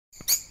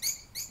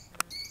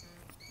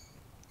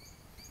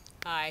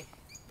Hi,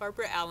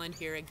 Barbara Allan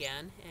here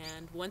again,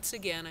 and once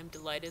again I'm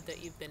delighted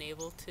that you've been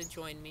able to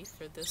join me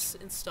for this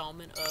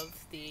installment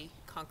of the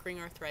Conquering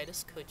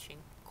Arthritis coaching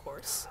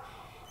course.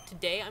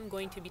 Today I'm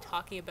going to be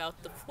talking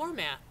about the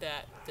format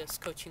that this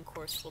coaching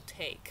course will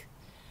take.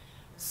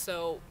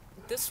 So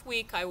this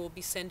week I will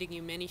be sending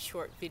you many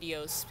short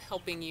videos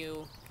helping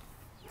you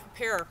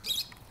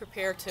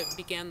prepare to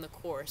begin the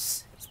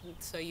course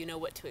so you know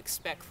what to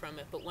expect from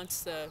it. But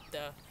once the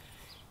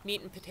meat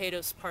and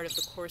potatoes part of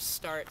the course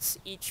starts,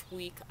 each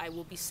week I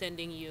will be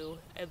sending you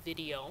a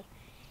video,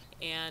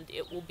 and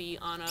it will be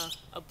on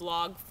a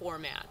blog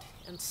format.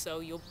 And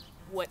so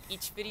what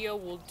each video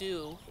will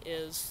do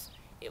is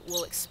it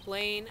will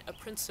explain a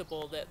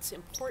principle that's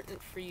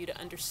important for you to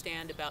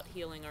understand about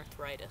healing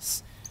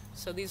arthritis.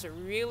 So these are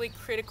really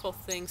critical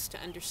things to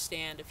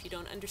understand. If you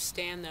don't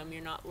understand them,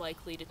 you're not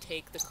likely to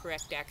take the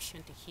correct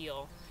action to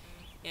heal.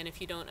 And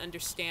if you don't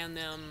understand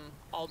them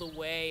all the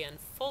way and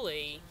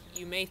fully,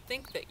 you may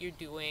think that you're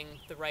doing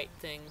the right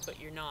thing, but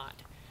you're not.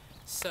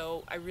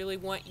 So I really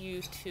want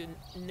you to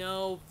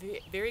know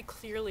very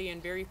clearly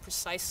and very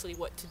precisely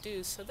what to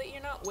do so that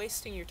you're not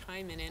wasting your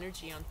time and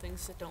energy on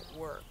things that don't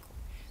work,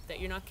 that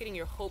you're not getting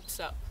your hopes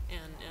up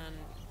and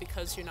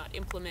because you're not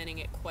implementing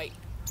it quite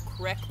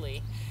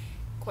correctly,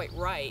 quite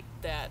right,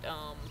 that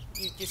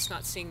you're just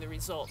not seeing the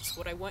results.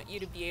 What I want you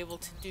to be able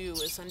to do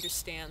is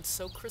understand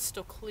so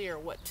crystal clear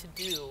what to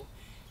do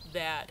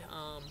that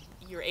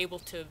you're able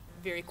to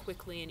very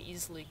quickly and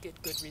easily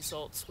get good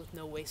results with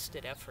no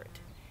wasted effort.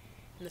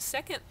 And the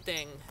second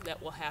thing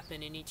that will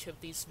happen in each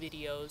of these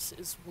videos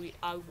is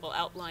I will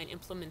outline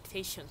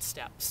implementation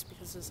steps,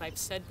 because as I've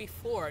said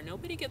before,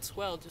 nobody gets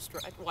well just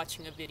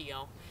watching a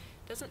video.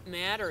 It doesn't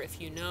matter if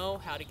you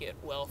know how to get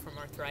well from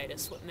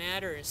arthritis. What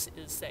matters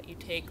is that you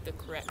take the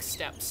correct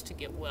steps to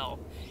get well.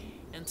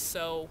 And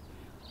so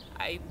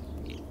I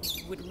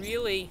would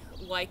really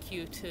like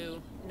you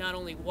to not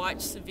only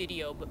watch the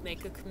video, but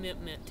make a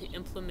commitment to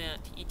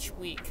implement each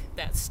week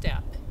that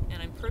step.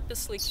 And I'm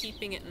purposely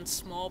keeping it in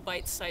small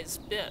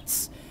bite-sized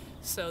bits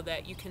so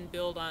that you can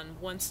build on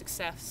one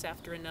success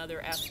after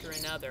another.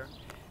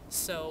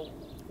 So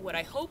what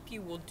I hope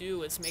you will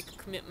do is make a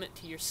commitment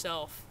to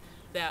yourself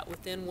that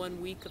within 1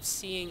 week of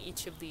seeing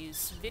each of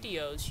these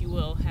videos, you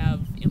will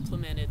have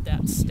implemented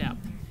that step.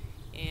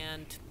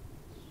 And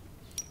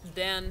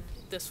then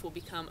this will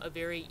become a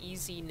very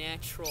easy,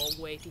 natural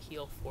way to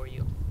heal for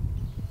you.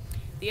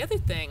 The other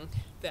thing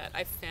that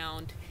I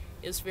found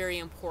is very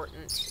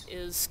important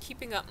is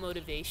keeping up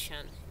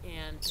motivation.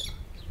 And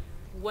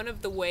one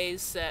of the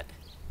ways that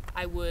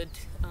I would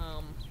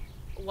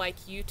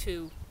like you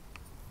to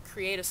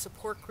create a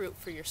support group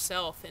for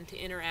yourself and to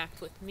interact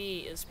with me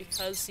is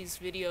because these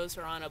videos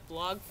are on a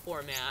blog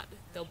format.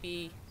 There'll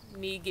be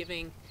me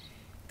giving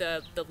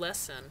the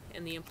lesson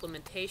and the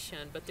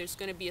implementation, but there's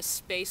going to be a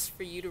space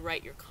for you to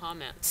write your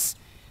comments.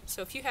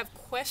 So if you have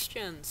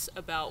questions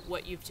about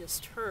what you've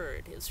just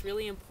heard, it's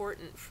really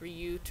important for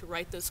you to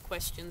write those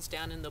questions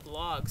down in the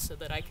blog so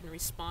that I can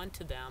respond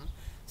to them,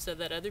 so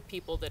that other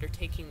people that are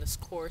taking this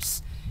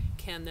course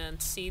can then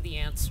see the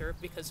answer,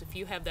 because if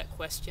you have that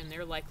question,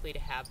 they're likely to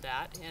have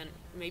that, and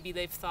maybe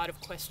they've thought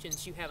of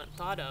questions you haven't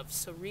thought of.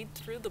 So read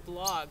through the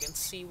blog and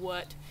see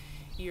what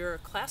your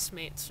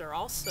classmates are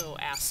also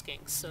asking,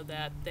 so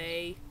that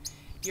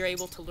you're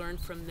able to learn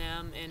from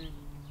them and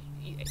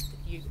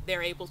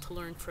they're able to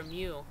learn from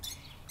you.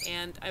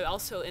 And I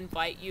also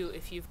invite you,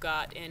 if you've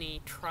got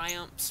any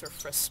triumphs or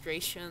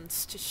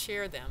frustrations, to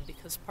share them,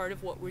 because part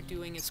of what we're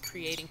doing is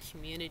creating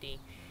community.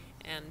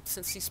 And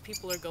since these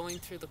people are going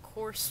through the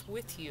course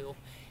with you,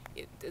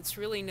 it's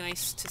really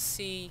nice to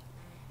see,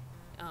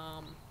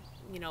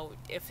 you know,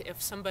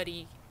 if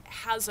somebody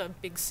has a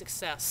big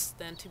success,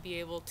 then to be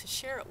able to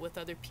share it with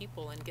other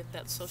people and get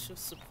that social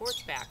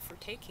support back for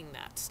taking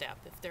that step.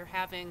 If they're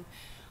having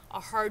a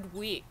hard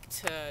week,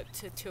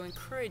 to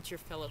encourage your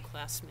fellow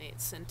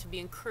classmates and to be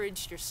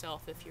encouraged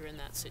yourself if you're in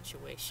that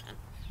situation.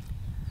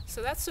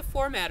 So that's the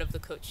format of the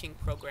coaching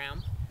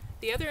program.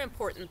 The other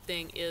important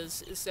thing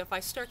is if I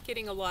start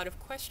getting a lot of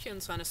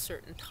questions on a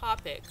certain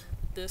topic,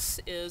 this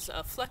is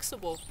a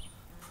flexible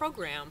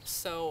program,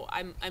 so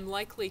I'm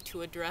likely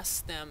to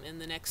address them in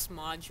the next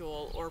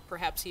module, or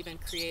perhaps even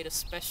create a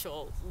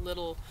special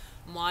little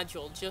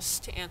module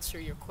just to answer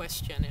your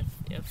question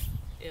if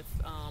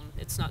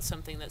it's not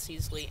something that's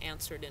easily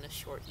answered in a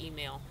short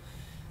email.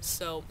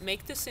 So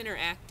make this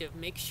interactive.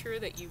 Make sure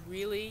that you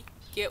really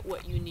get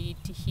what you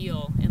need to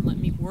heal, and let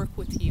me work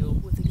with you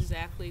with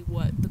exactly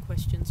what the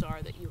questions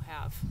are that you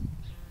have.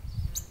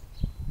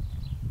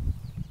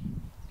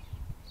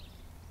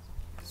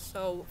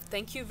 So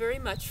thank you very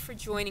much for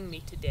joining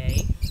me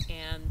today,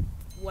 and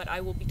what I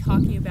will be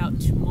talking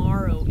about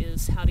tomorrow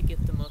is how to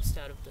get the most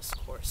out of this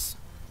course.